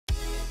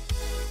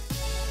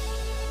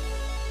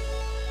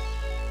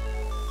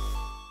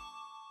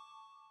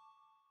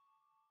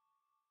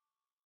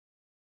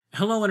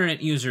Hello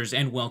internet users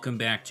and welcome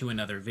back to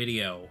another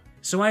video.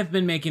 So I've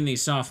been making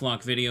these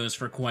softlock videos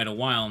for quite a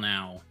while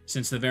now.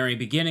 Since the very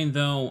beginning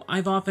though,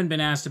 I've often been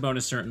asked about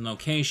a certain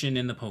location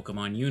in the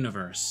Pokemon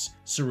universe,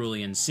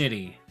 Cerulean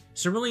City.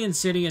 Cerulean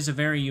City is a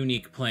very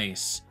unique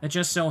place that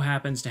just so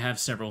happens to have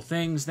several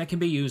things that can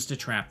be used to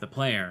trap the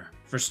player.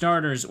 For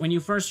starters, when you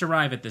first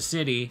arrive at the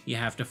city, you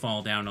have to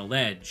fall down a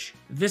ledge.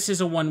 This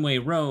is a one-way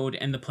road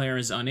and the player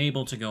is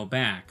unable to go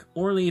back,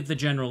 or leave the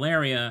general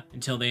area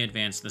until they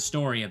advance the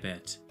story a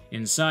bit.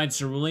 Inside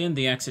Cerulean,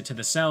 the exit to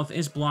the south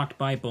is blocked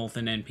by both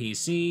an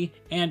NPC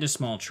and a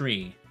small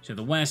tree. To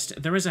the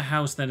west, there is a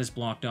house that is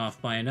blocked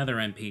off by another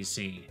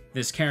NPC.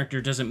 This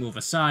character doesn't move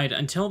aside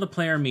until the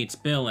player meets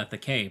Bill at the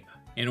Cape.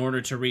 In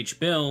order to reach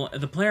Bill,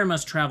 the player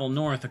must travel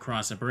north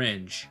across a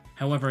bridge.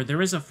 However,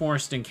 there is a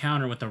forced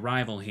encounter with a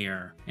rival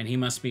here, and he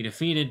must be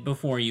defeated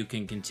before you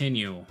can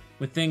continue.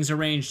 With things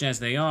arranged as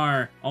they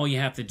are, all you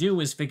have to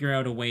do is figure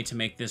out a way to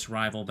make this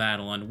rival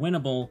battle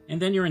unwinnable,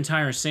 and then your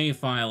entire save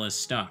file is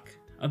stuck.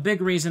 A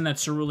big reason that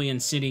Cerulean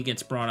City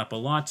gets brought up a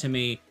lot to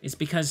me is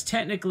because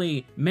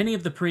technically, many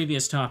of the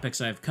previous topics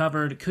I've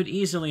covered could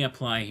easily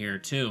apply here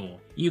too.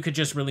 You could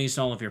just release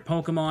all of your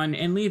Pokemon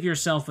and leave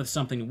yourself with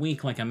something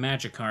weak like a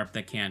Magikarp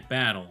that can't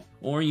battle.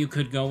 Or you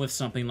could go with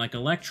something like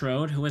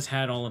Electrode, who has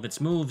had all of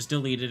its moves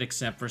deleted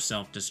except for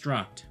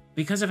self-destruct.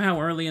 Because of how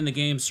early in the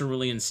game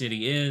Cerulean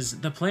City is,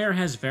 the player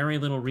has very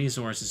little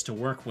resources to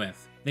work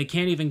with. They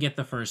can't even get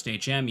the first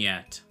HM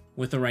yet.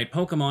 With the right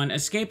Pokemon,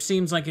 escape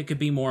seems like it could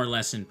be more or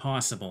less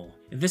impossible.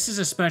 This is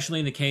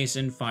especially the case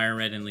in Fire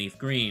Red and Leaf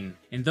Green.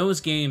 In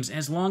those games,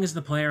 as long as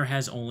the player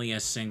has only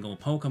a single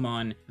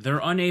Pokemon, they're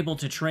unable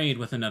to trade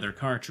with another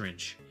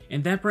cartridge.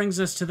 And that brings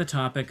us to the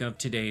topic of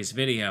today's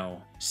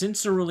video.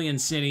 Since Cerulean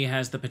City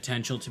has the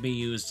potential to be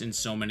used in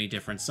so many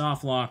different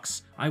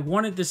softlocks, I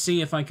wanted to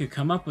see if I could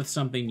come up with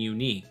something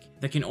unique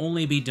that can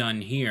only be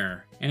done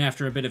here. And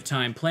after a bit of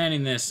time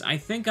planning this, I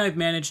think I've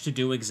managed to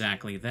do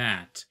exactly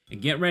that.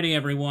 And get ready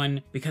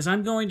everyone, because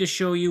I'm going to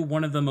show you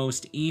one of the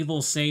most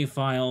evil save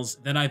files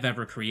that I've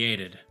ever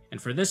created.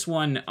 And for this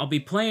one, I'll be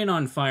playing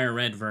on Fire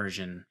Red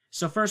version.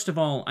 So first of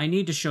all, I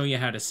need to show you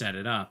how to set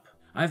it up.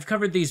 I've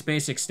covered these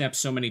basic steps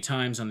so many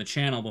times on the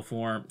channel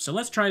before, so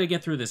let's try to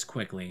get through this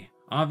quickly.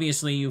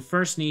 Obviously, you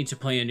first need to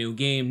play a new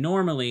game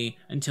normally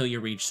until you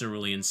reach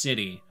Cerulean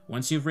City.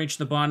 Once you've reached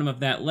the bottom of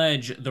that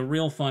ledge, the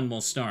real fun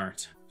will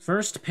start.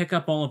 First, pick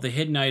up all of the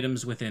hidden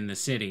items within the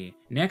city.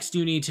 Next,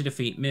 you need to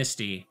defeat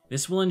Misty.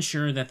 This will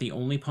ensure that the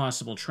only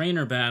possible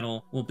trainer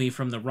battle will be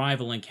from the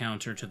rival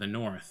encounter to the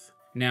north.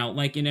 Now,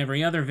 like in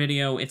every other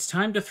video, it's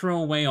time to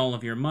throw away all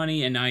of your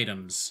money and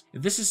items.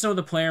 This is so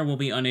the player will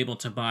be unable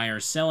to buy or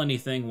sell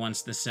anything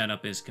once the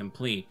setup is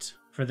complete.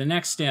 For the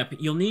next step,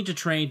 you'll need to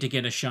trade to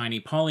get a shiny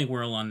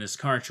Poliwhirl on this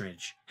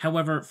cartridge.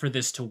 However, for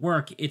this to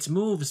work, its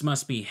moves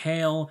must be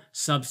Hail,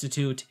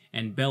 Substitute,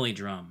 and Belly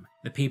Drum.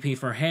 The PP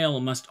for Hail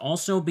must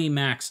also be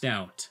maxed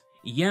out.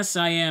 Yes,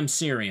 I am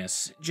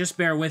serious. Just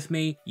bear with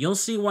me, you'll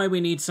see why we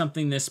need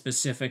something this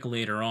specific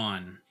later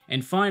on.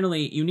 And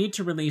finally, you need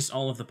to release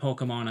all of the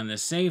Pokemon on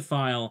this save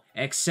file,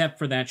 except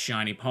for that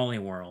shiny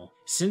Poliwhirl.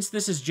 Since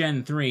this is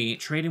Gen 3,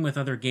 trading with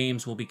other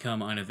games will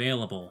become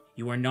unavailable.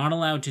 You are not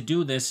allowed to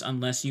do this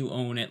unless you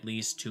own at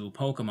least 2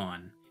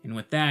 Pokemon. And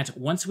with that,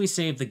 once we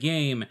save the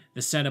game,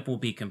 the setup will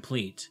be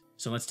complete.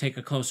 So let's take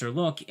a closer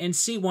look and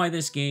see why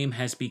this game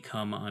has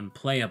become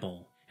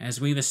unplayable. As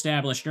we've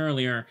established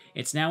earlier,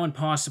 it's now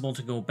impossible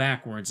to go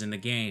backwards in the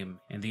game,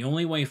 and the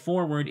only way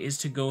forward is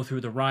to go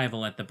through the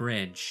rival at the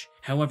bridge.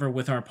 However,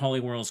 with our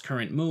Poliwhirl's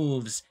current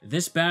moves,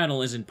 this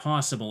battle isn't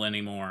possible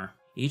anymore.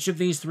 Each of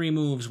these 3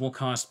 moves will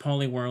cost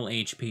Poliwhirl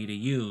HP to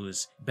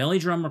use. Belly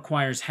Drum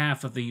requires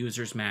half of the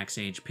user's max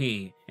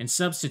HP, and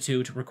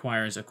Substitute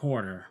requires a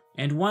quarter.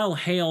 And while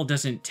Hail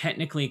doesn't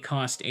technically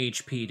cost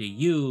HP to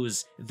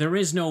use, there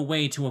is no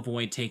way to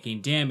avoid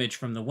taking damage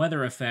from the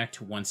weather effect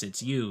once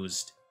it's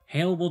used.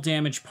 Hail will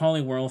damage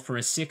Poliwhirl for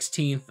a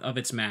 16th of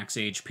its max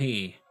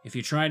HP. If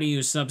you try to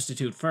use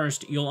Substitute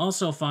first, you'll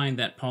also find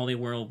that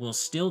Poliwhirl will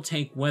still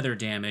take weather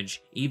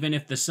damage, even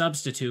if the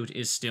Substitute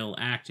is still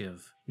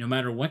active. No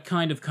matter what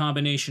kind of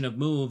combination of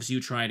moves you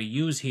try to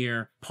use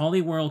here,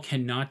 Poliwhirl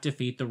cannot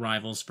defeat the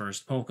rival's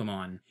first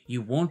Pokemon.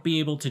 You won't be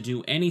able to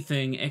do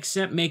anything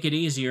except make it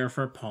easier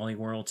for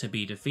Poliwhirl to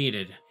be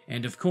defeated.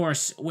 And of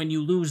course, when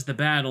you lose the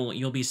battle,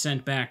 you'll be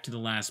sent back to the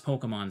last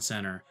Pokemon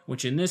Center,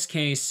 which in this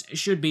case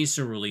should be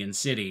Cerulean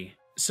City.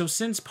 So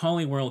since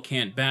Poliwhirl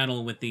can't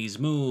battle with these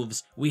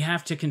moves, we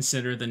have to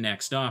consider the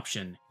next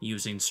option,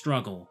 using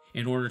Struggle.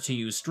 In order to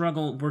use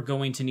Struggle, we're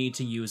going to need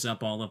to use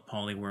up all of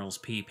Poliwhirl's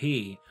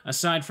PP.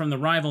 Aside from the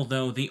rival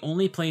though, the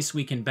only place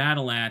we can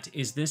battle at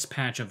is this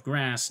patch of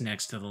grass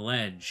next to the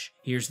ledge.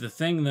 Here's the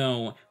thing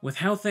though, with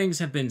how things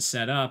have been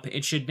set up,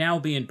 it should now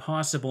be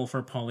impossible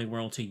for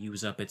Poliwhirl to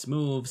use up its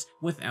moves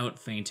without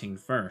fainting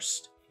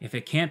first. If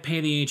it can't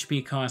pay the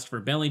HP cost for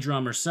Belly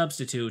Drum or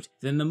Substitute,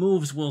 then the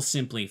moves will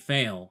simply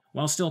fail,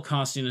 while still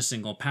costing a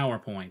single power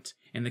point.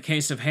 In the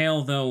case of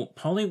Hail though,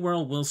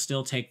 Poliwhirl will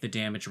still take the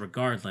damage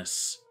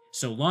regardless.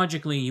 So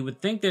logically, you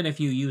would think that if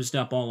you used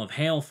up all of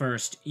Hail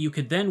first, you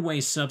could then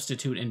waste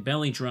Substitute and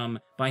Belly Drum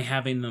by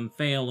having them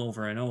fail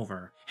over and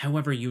over.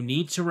 However, you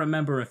need to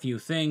remember a few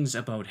things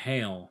about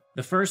Hail.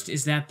 The first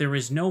is that there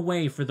is no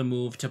way for the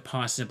move to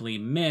possibly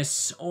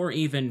miss or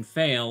even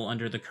fail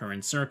under the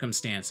current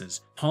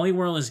circumstances.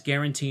 Poliwhirl is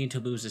guaranteed to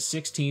lose a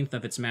 16th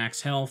of its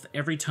max health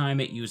every time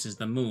it uses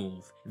the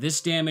move.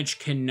 This damage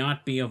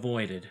cannot be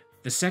avoided.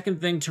 The second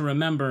thing to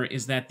remember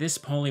is that this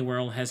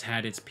Poliwhirl has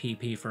had its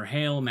PP for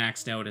Hail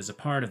maxed out as a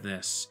part of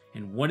this.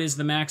 And what is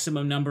the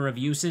maximum number of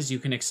uses you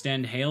can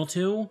extend Hail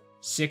to?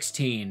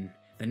 16.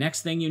 The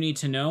next thing you need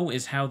to know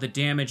is how the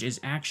damage is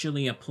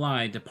actually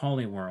applied to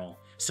Poliwhirl.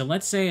 So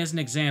let's say as an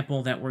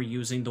example that we're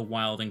using the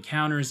wild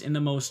encounters in the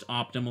most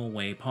optimal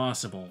way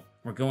possible.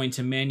 We're going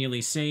to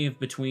manually save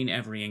between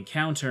every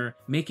encounter,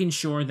 making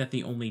sure that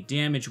the only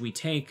damage we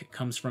take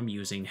comes from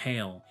using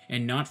Hail,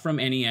 and not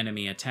from any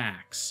enemy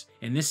attacks.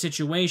 In this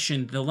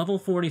situation, the level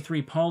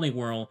 43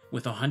 Poliwhirl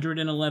with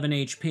 111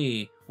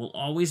 HP will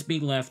always be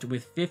left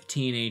with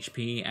 15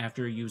 HP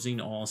after using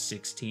all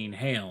 16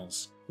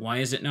 Hails. Why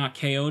is it not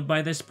KO'd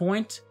by this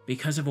point?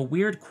 Because of a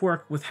weird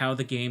quirk with how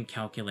the game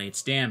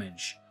calculates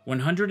damage.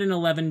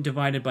 111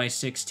 divided by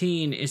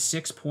 16 is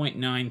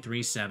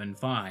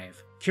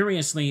 6.9375.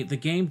 Curiously, the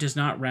game does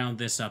not round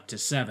this up to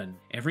 7.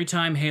 Every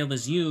time Hail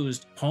is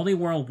used,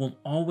 Poliwhirl will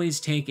always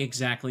take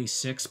exactly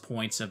 6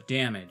 points of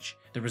damage.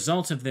 The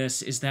result of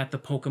this is that the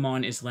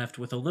Pokemon is left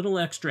with a little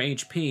extra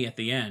HP at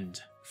the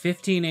end.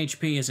 15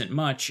 HP isn't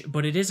much,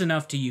 but it is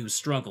enough to use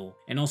Struggle,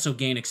 and also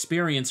gain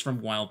experience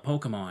from wild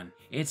Pokemon.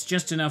 It's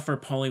just enough for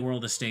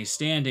Poliwhirl to stay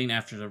standing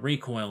after the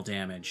recoil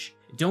damage.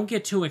 Don't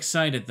get too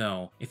excited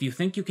though. If you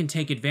think you can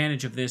take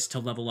advantage of this to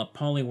level up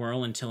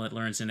Poliwhirl until it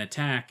learns an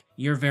attack,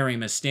 you're very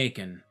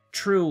mistaken.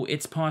 True,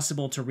 it's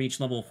possible to reach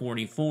level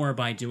 44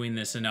 by doing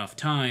this enough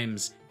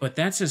times, but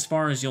that's as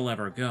far as you'll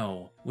ever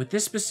go. With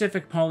this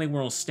specific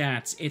Poliwhirl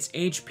stats, its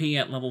HP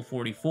at level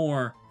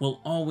 44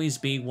 will always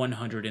be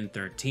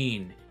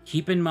 113.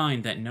 Keep in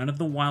mind that none of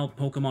the wild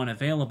Pokemon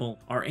available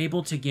are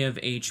able to give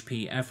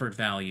HP effort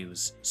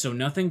values, so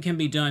nothing can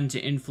be done to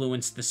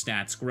influence the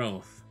stats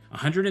growth.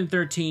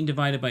 113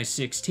 divided by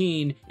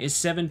 16 is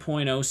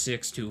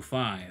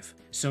 7.0625.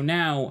 So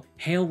now,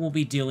 Hail will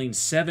be dealing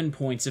 7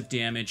 points of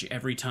damage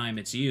every time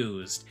it's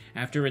used.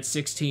 After its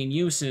 16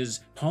 uses,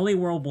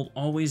 Poliwhirl will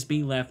always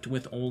be left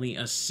with only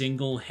a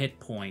single hit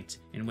point,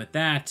 and with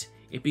that,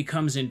 it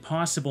becomes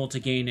impossible to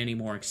gain any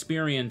more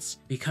experience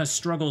because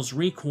Struggle's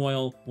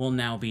recoil will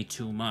now be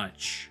too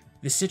much.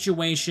 The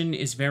situation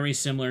is very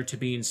similar to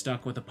being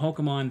stuck with a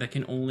Pokemon that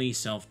can only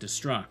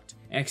self-destruct,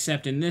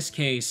 except in this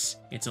case,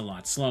 it's a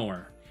lot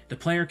slower. The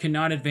player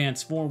cannot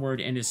advance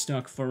forward and is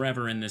stuck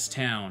forever in this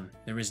town.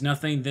 There is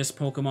nothing this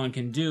Pokemon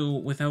can do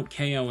without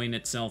KOing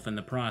itself in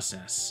the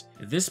process.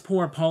 This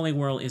poor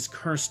Poliwhirl is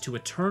cursed to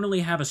eternally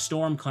have a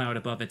storm cloud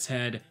above its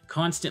head,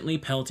 constantly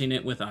pelting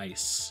it with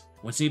ice.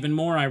 What's even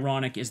more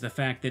ironic is the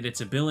fact that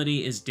its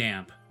ability is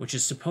Damp, which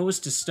is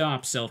supposed to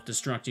stop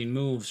self-destructing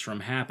moves from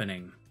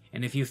happening.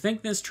 And if you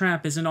think this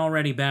trap isn't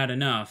already bad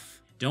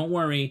enough, don't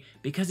worry,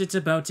 because it's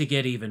about to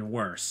get even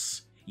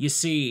worse. You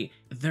see,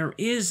 there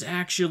is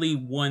actually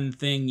one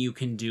thing you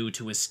can do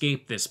to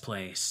escape this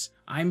place.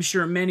 I'm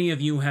sure many of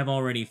you have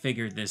already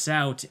figured this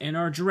out and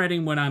are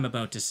dreading what I'm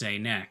about to say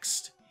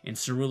next. In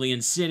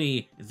Cerulean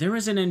City, there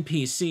is an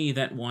NPC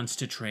that wants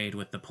to trade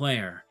with the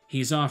player.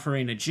 He's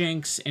offering a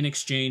Jinx in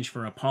exchange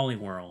for a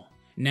Poliwhirl.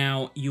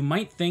 Now, you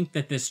might think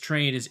that this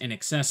trade is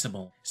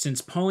inaccessible, since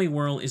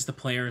Poliwhirl is the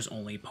player's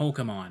only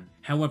Pokemon.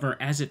 However,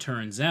 as it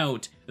turns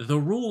out, the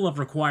rule of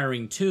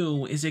requiring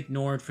 2 is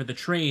ignored for the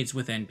trades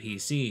with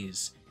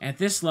NPCs. At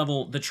this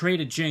level, the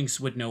traded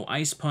Jinx would know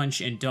Ice Punch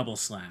and Double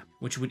Slap,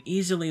 which would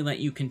easily let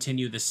you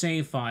continue the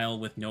save file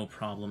with no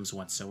problems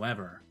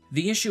whatsoever.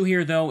 The issue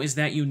here though is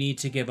that you need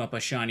to give up a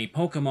shiny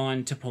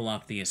Pokemon to pull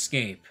off the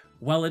escape.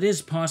 While it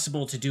is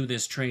possible to do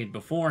this trade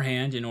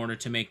beforehand in order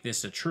to make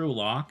this a true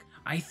lock,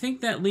 I think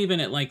that leaving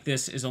it like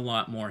this is a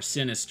lot more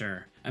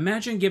sinister.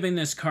 Imagine giving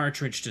this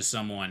cartridge to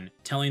someone,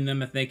 telling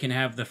them if they can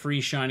have the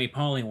free shiny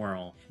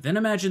Poliwhirl. Then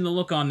imagine the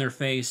look on their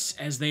face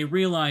as they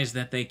realize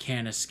that they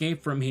can't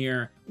escape from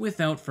here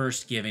without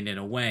first giving it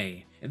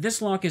away.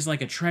 This lock is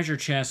like a treasure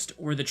chest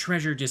where the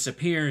treasure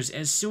disappears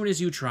as soon as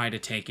you try to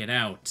take it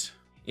out.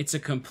 It's a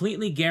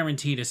completely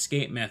guaranteed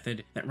escape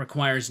method that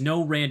requires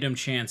no random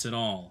chance at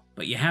all,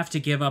 but you have to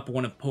give up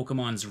one of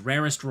Pokemon's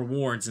rarest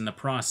rewards in the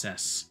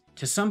process.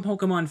 To some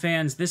Pokemon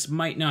fans, this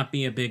might not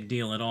be a big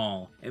deal at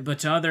all, but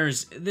to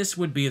others, this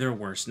would be their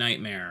worst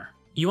nightmare.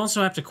 You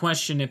also have to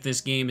question if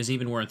this game is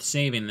even worth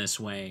saving this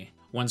way.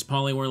 Once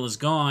Poliwhirl is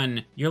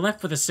gone, you're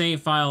left with a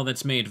save file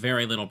that's made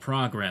very little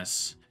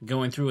progress.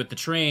 Going through with the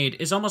trade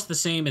is almost the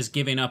same as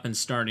giving up and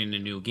starting a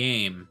new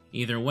game.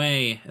 Either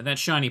way, that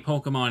shiny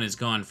Pokemon is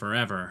gone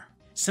forever.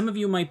 Some of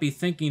you might be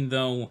thinking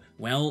though,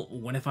 well,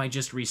 what if I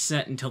just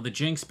reset until the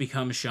Jinx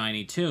becomes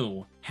shiny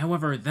too?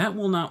 However, that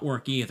will not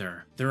work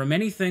either. There are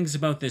many things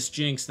about this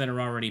Jinx that are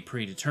already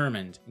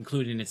predetermined,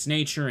 including its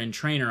nature and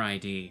trainer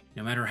ID.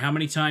 No matter how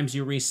many times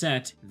you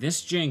reset,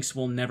 this Jinx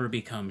will never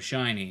become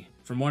shiny.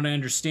 From what I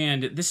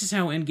understand, this is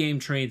how in-game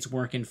trades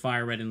work in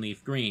Fire Red and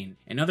Leaf Green.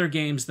 In other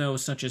games though,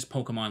 such as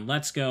Pokemon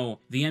Let's Go,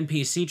 the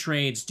NPC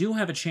trades do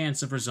have a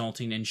chance of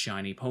resulting in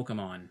shiny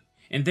Pokemon.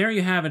 And there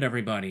you have it,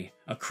 everybody.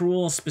 A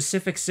cruel,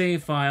 specific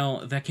save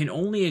file that can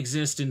only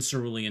exist in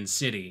Cerulean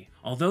City.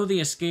 Although the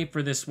escape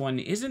for this one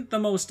isn't the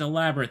most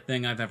elaborate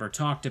thing I've ever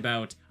talked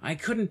about, I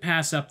couldn't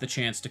pass up the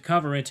chance to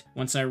cover it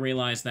once I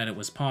realized that it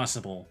was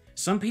possible.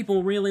 Some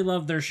people really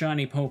love their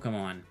shiny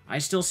Pokemon. I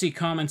still see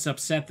comments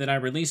upset that I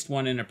released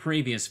one in a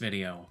previous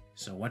video.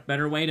 So what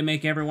better way to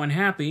make everyone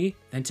happy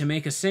than to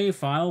make a save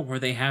file where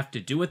they have to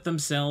do it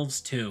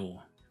themselves too?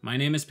 My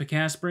name is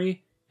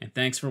Picasbury, and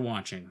thanks for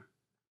watching.